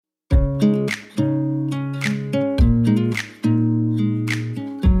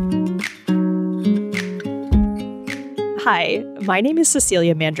Hi, my name is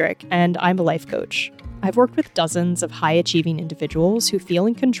Cecilia Mandrick, and I'm a life coach. I've worked with dozens of high-achieving individuals who feel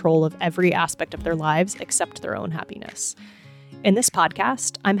in control of every aspect of their lives except their own happiness. In this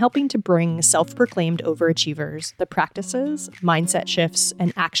podcast, I'm helping to bring self-proclaimed overachievers the practices, mindset shifts,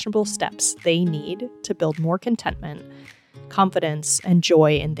 and actionable steps they need to build more contentment, confidence, and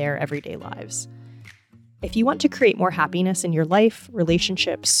joy in their everyday lives. If you want to create more happiness in your life,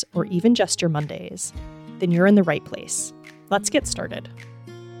 relationships, or even just your Mondays, then you're in the right place. Let's get started.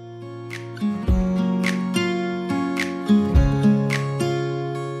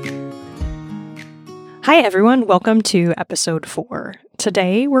 Hi everyone, welcome to episode 4.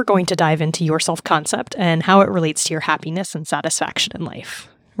 Today we're going to dive into your self-concept and how it relates to your happiness and satisfaction in life.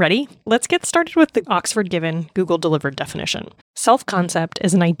 Ready? Let's get started with the Oxford Given Google-delivered definition. Self-concept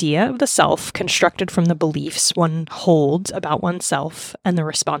is an idea of the self constructed from the beliefs one holds about oneself and the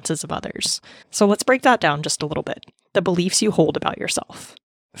responses of others. So let's break that down just a little bit. The beliefs you hold about yourself.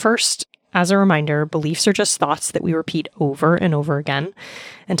 First, as a reminder, beliefs are just thoughts that we repeat over and over again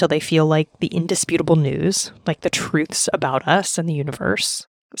until they feel like the indisputable news, like the truths about us and the universe.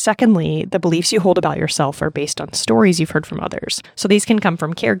 Secondly, the beliefs you hold about yourself are based on stories you've heard from others. So these can come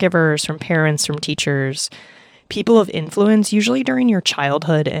from caregivers, from parents, from teachers, people of influence, usually during your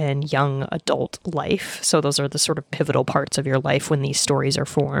childhood and young adult life. So those are the sort of pivotal parts of your life when these stories are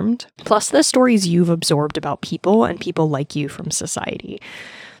formed. Plus the stories you've absorbed about people and people like you from society.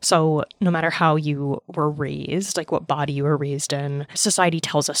 So no matter how you were raised, like what body you were raised in, society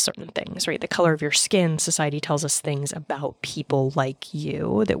tells us certain things, right? The color of your skin, society tells us things about people like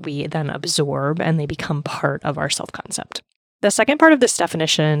you that we then absorb and they become part of our self-concept. The second part of this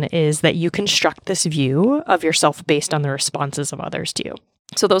definition is that you construct this view of yourself based on the responses of others to you.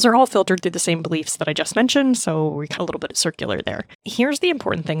 So those are all filtered through the same beliefs that I just mentioned, so we got a little bit circular there. Here's the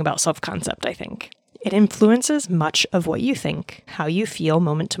important thing about self-concept, I think. It influences much of what you think, how you feel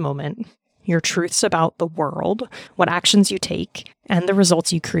moment to moment, your truths about the world, what actions you take, and the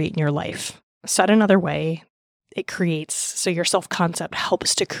results you create in your life. Said another way, so your self-concept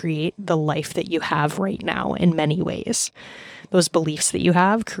helps to create the life that you have right now in many ways. Those beliefs that you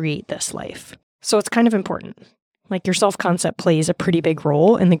have create this life. So it's kind of important. Like your self-concept plays a pretty big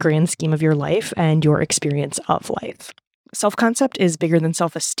role in the grand scheme of your life and your experience of life. Self-concept is bigger than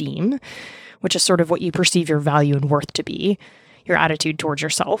self-esteem, which is sort of what you perceive your value and worth to be, your attitude towards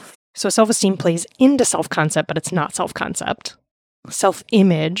yourself. So self-esteem plays into self-concept, but it's not self-concept.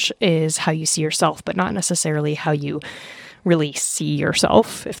 Self-image is how you see yourself, but not necessarily how you really see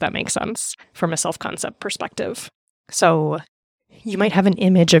yourself, if that makes sense, from a self-concept perspective. So you might have an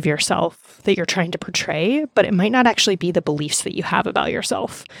image of yourself that you're trying to portray, but it might not actually be the beliefs that you have about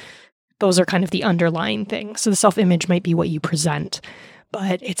yourself. Those are kind of the underlying things. So the self-image might be what you present,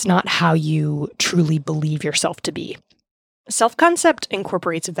 but it's not how you truly believe yourself to be. Self-concept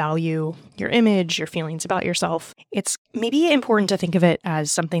incorporates value, your image, your feelings about yourself. It's maybe important to think of it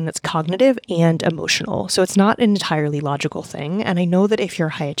as something that's cognitive and emotional. So it's not an entirely logical thing. And I know that if you're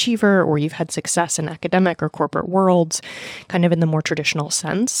a high achiever or you've had success in academic or corporate worlds, kind of in the more traditional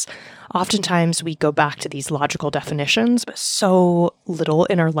sense, oftentimes we go back to these logical definitions, but so little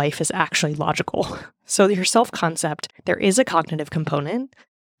in our life is actually logical. So your self-concept, there is a cognitive component.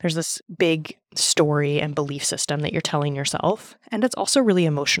 There's this big story and belief system that you're telling yourself, and it's also really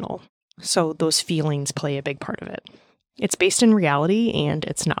emotional. So those feelings play a big part of it. It's based in reality and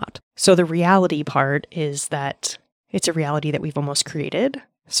it's not. So the reality part is that it's a reality that we've almost created.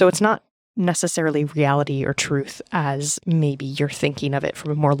 So it's not necessarily reality or truth as maybe you're thinking of it from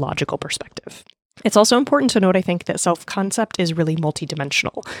a more logical perspective. It's also important to note, I think, that self-concept is really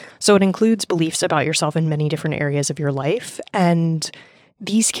multidimensional. So it includes beliefs about yourself in many different areas of your life, and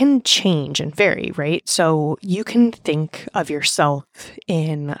these can change and vary, right? So you can think of yourself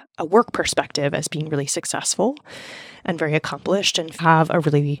in a work perspective as being really successful and very accomplished and have a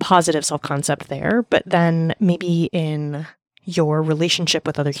really positive self-concept there. But then maybe in your relationship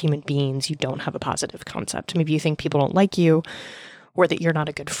with other human beings, you don't have a positive concept. Maybe you think people don't like you, or that you're not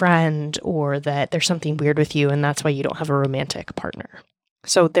a good friend, or that there's something weird with you, and that's why you don't have a romantic partner.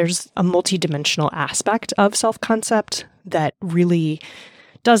 So there's a multidimensional aspect of self-concept that really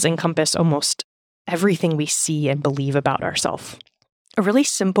does encompass almost everything we see and believe about ourselves. A really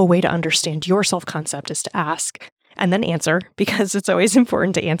simple way to understand your self-concept is to ask and then answer, because it's always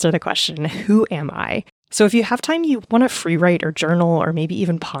important to answer the question, who am I? So if you have time, you want to free write or journal or maybe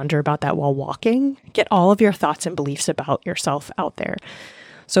even ponder about that while walking. Get all of your thoughts and beliefs about yourself out there.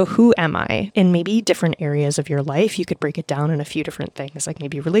 So who am I? In maybe different areas of your life, you could break it down in a few different things, like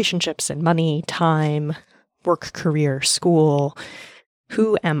maybe relationships and money, time, work, career, school.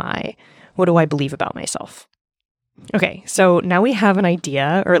 Who am I? What do I believe about myself? Okay, so now we have an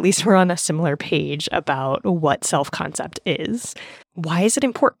idea, or at least we're on a similar page about what self-concept is. Why is it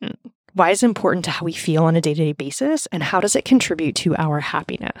important? Why is it important to how we feel on a day-to-day basis? And how does it contribute to our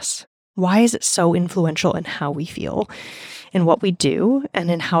happiness? Why is it so influential in how we feel, in what we do, and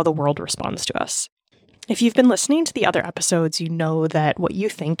in how the world responds to us? If you've been listening to the other episodes, you know that what you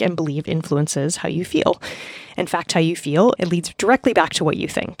think and believe influences how you feel. In fact, how you feel, it leads directly back to what you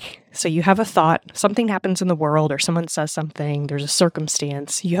think. So you have a thought, something happens in the world, or someone says something, there's a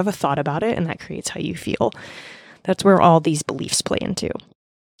circumstance, you have a thought about it, and that creates how you feel. That's where all these beliefs play into.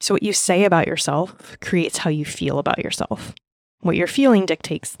 So what you say about yourself creates how you feel about yourself. What you're feeling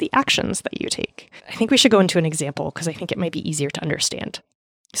dictates the actions that you take. I think we should go into an example because I think it might be easier to understand.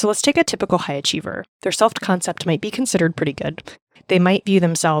 So let's take a typical high achiever. Their self-concept might be considered pretty good. They might view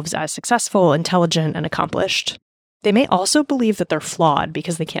themselves as successful, intelligent, and accomplished. They may also believe that they're flawed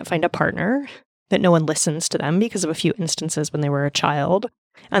because they can't find a partner, that no one listens to them because of a few instances when they were a child,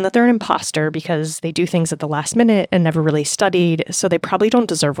 and that they're an imposter because they do things at the last minute and never really studied, so they probably don't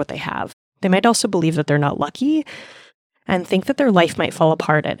deserve what they have. They might also believe that they're not lucky and think that their life might fall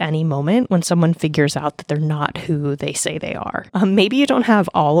apart at any moment when someone figures out that they're not who they say they are. Maybe you don't have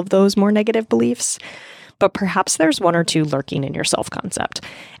all of those more negative beliefs, but perhaps there's one or two lurking in your self-concept.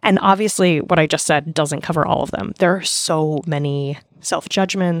 And obviously, what I just said doesn't cover all of them. There are so many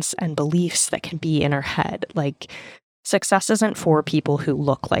self-judgments and beliefs that can be in our head, like success isn't for people who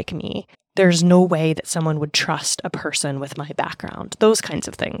look like me. There's no way that someone would trust a person with my background, those kinds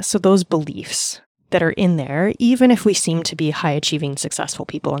of things. So those beliefs that are in there, even if we seem to be high-achieving, successful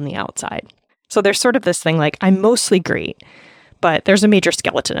people on the outside. So there's sort of this thing like, I'm mostly great, but there's a major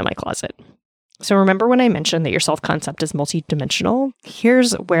skeleton in my closet. So remember when I mentioned that your self-concept is multidimensional?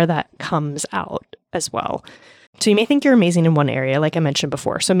 Here's where that comes out as well. So you may think you're amazing in one area, like I mentioned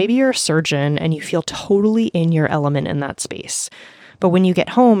before. So maybe you're a surgeon and you feel totally in your element in that space. But when you get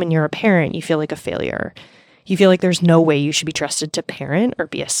home and you're a parent, you feel like a failure. You feel like there's no way you should be trusted to parent or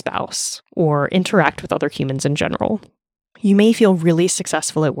be a spouse or interact with other humans in general. You may feel really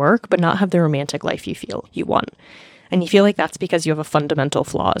successful at work, but not have the romantic life you feel you want. And you feel like that's because you have a fundamental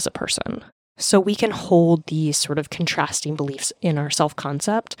flaw as a person. So we can hold these sort of contrasting beliefs in our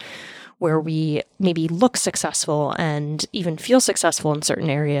self-concept where we maybe look successful and even feel successful in certain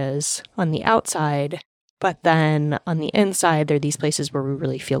areas on the outside, but then on the inside, there are these places where we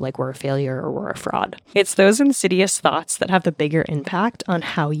really feel like we're a failure or we're a fraud. It's those insidious thoughts that have the bigger impact on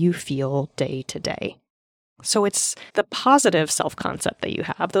how you feel day to day. So it's the positive self-concept that you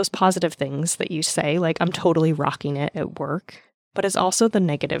have, those positive things that you say, like, I'm totally rocking it at work, but it's also the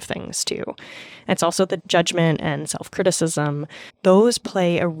negative things too. It's also the judgment and self-criticism. Those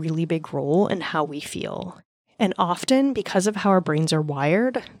play a really big role in how we feel. And often, because of how our brains are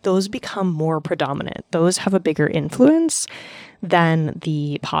wired, those become more predominant. Those have a bigger influence than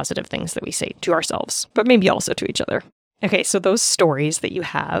the positive things that we say to ourselves, but maybe also to each other. Okay, so those stories that you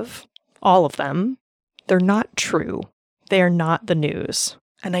have, all of them, they're not true. They are not the news.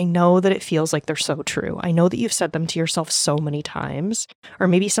 And I know that it feels like they're so true. I know that you've said them to yourself so many times, or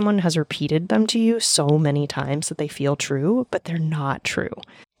maybe someone has repeated them to you so many times that they feel true, but they're not true.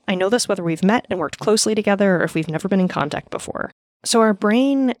 I know this whether we've met and worked closely together or if we've never been in contact before. So our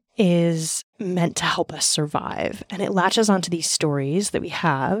brain is meant to help us survive, and it latches onto these stories that we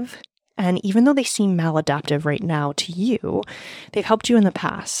have. And even though they seem maladaptive right now to you, they've helped you in the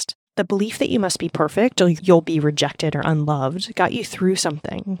past. The belief that you must be perfect or you'll be rejected or unloved got you through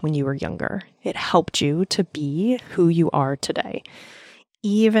something when you were younger. It helped you to be who you are today.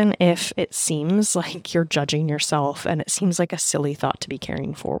 Even if it seems like you're judging yourself and it seems like a silly thought to be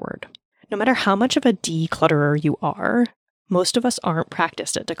carrying forward. No matter how much of a declutterer you are, most of us aren't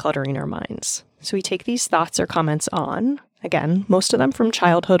practiced at decluttering our minds. So we take these thoughts or comments on, again, most of them from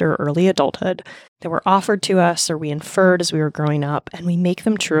childhood or early adulthood, that were offered to us or we inferred as we were growing up, and we make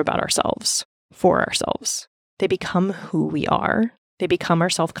them true about ourselves, for ourselves. They become who we are. They become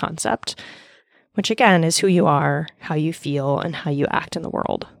our self-concept, which again is who you are, how you feel, and how you act in the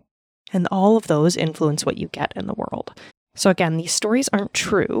world. And all of those influence what you get in the world. So again, these stories aren't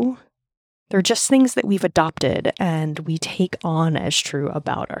true. They're just things that we've adopted and we take on as true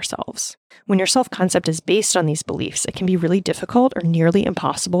about ourselves. When your self-concept is based on these beliefs, it can be really difficult or nearly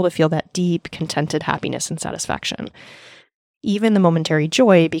impossible to feel that deep, contented happiness and satisfaction. Even the momentary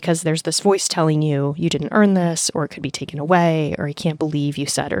joy, because there's this voice telling you you didn't earn this, or it could be taken away, or I can't believe you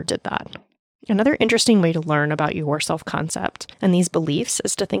said or did that. Another interesting way to learn about your self-concept and these beliefs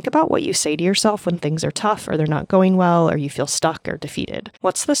is to think about what you say to yourself when things are tough or they're not going well or you feel stuck or defeated.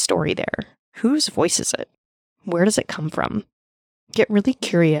 What's the story there? Whose voice is it? Where does it come from? Get really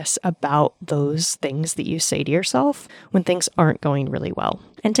curious about those things that you say to yourself when things aren't going really well.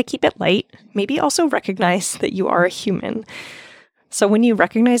 And to keep it light, maybe also recognize that you are a human. So when you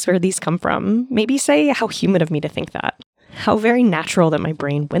recognize where these come from, maybe say, how human of me to think that. How very natural that my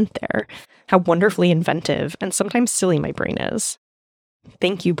brain went there. How wonderfully inventive and sometimes silly my brain is.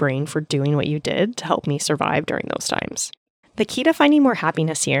 Thank you, brain, for doing what you did to help me survive during those times. The key to finding more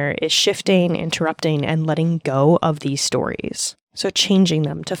happiness here is shifting, interrupting, and letting go of these stories. So changing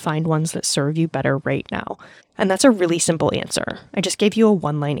them to find ones that serve you better right now. And that's a really simple answer. I just gave you a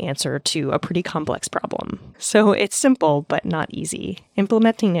one-line answer to a pretty complex problem. So it's simple, but not easy.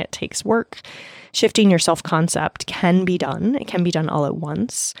 Implementing it takes work. Shifting your self-concept can be done. It can be done all at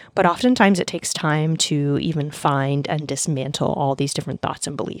once, but oftentimes it takes time to even find and dismantle all these different thoughts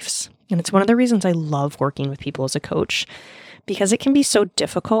and beliefs. And it's one of the reasons I love working with people as a coach, because it can be so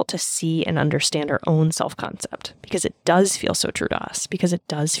difficult to see and understand our own self-concept, because it does feel so true to us, because it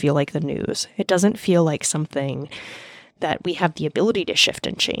does feel like the news. It doesn't feel like something that we have the ability to shift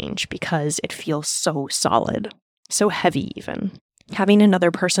and change, because it feels so solid, so heavy even. Having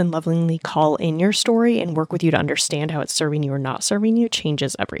another person lovingly call in your story and work with you to understand how it's serving you or not serving you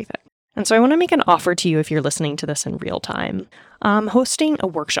changes everything. And so I want to make an offer to you if you're listening to this in real time. I'm hosting a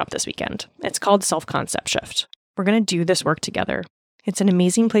workshop this weekend. It's called Self-Concept Shift. We're going to do this work together. It's an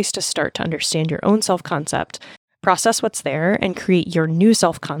amazing place to start to understand your own self-concept, process what's there, and create your new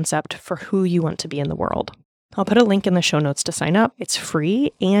self-concept for who you want to be in the world. I'll put a link in the show notes to sign up. It's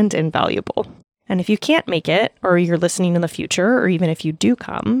free and invaluable. And if you can't make it, or you're listening in the future, or even if you do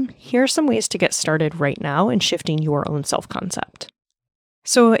come, here are some ways to get started right now in shifting your own self-concept.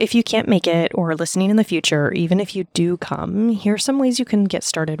 So if you can't make it, or listening in the future, or even if you do come, here are some ways you can get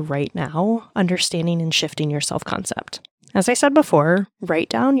started right now, understanding and shifting your self-concept. As I said before, write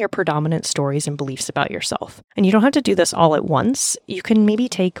down your predominant stories and beliefs about yourself. And you don't have to do this all at once. You can maybe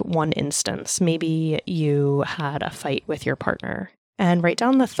take one instance. Maybe you had a fight with your partner, and write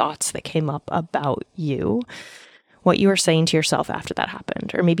down the thoughts that came up about you, what you were saying to yourself after that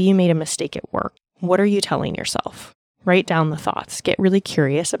happened. Or maybe you made a mistake at work. What are you telling yourself? Write down the thoughts. Get really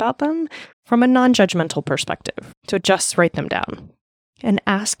curious about them from a non-judgmental perspective. So just write them down. And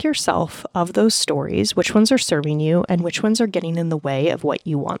ask yourself, of those stories, which ones are serving you and which ones are getting in the way of what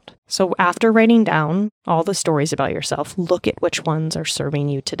you want. So after writing down all the stories about yourself, look at which ones are serving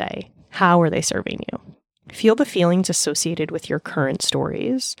you today. How are they serving you? Feel the feelings associated with your current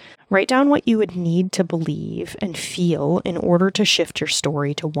stories. Write down what you would need to believe and feel in order to shift your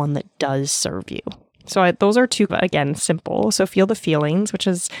story to one that does serve you. So those are two, again, simple. So feel the feelings, which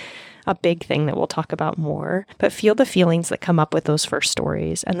is a big thing that we'll talk about more, but feel the feelings that come up with those first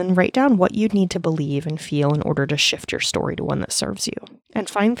stories, and then write down what you'd need to believe and feel in order to shift your story to one that serves you. And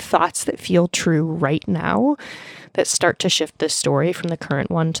find thoughts that feel true right now that start to shift this story from the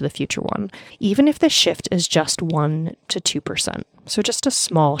current one to the future one, even if the shift is just 1 to 2%. So just a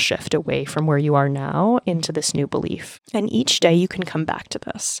small shift away from where you are now into this new belief. And each day you can come back to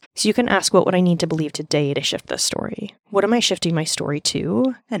this. So you can ask, what would I need to believe today to shift this story? What am I shifting my story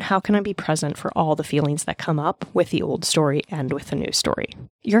to? And how can I be present for all the feelings that come up with the old story and with the new story?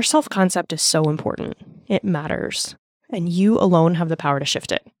 Your self-concept is so important. It matters. And you alone have the power to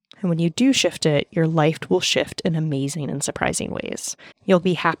shift it. And when you do shift it, your life will shift in amazing and surprising ways. You'll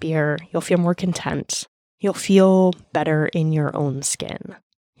be happier. You'll feel more content. You'll feel better in your own skin.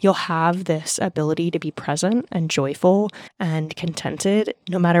 You'll have this ability to be present and joyful and contented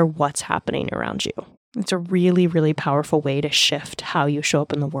no matter what's happening around you. It's a really, really powerful way to shift how you show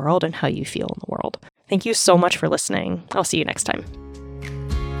up in the world and how you feel in the world. Thank you so much for listening. I'll see you next time.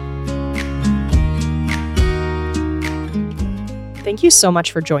 Thank you so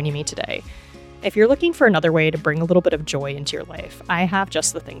much for joining me today. If you're looking for another way to bring a little bit of joy into your life, I have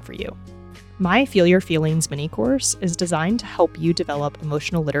just the thing for you. My Feel Your Feelings mini course is designed to help you develop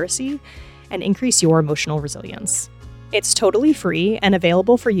emotional literacy and increase your emotional resilience. It's totally free and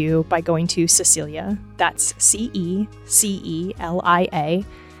available for you by going to Cecelia, that's CECELIA,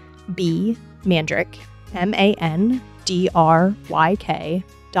 B, Mandryk,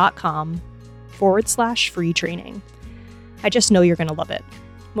 MANDRYK.com/free training. I just know you're going to love it.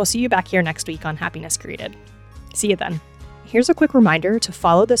 We'll see you back here next week on Happiness Created. See you then. Here's a quick reminder to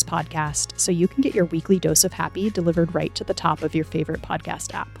follow this podcast so you can get your weekly dose of happy delivered right to the top of your favorite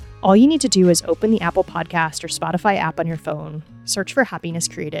podcast app. All you need to do is open the Apple Podcast or Spotify app on your phone, search for Happiness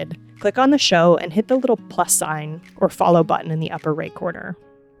Created, click on the show, and hit the little plus sign or follow button in the upper right corner.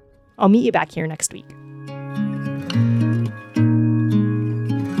 I'll meet you back here next week.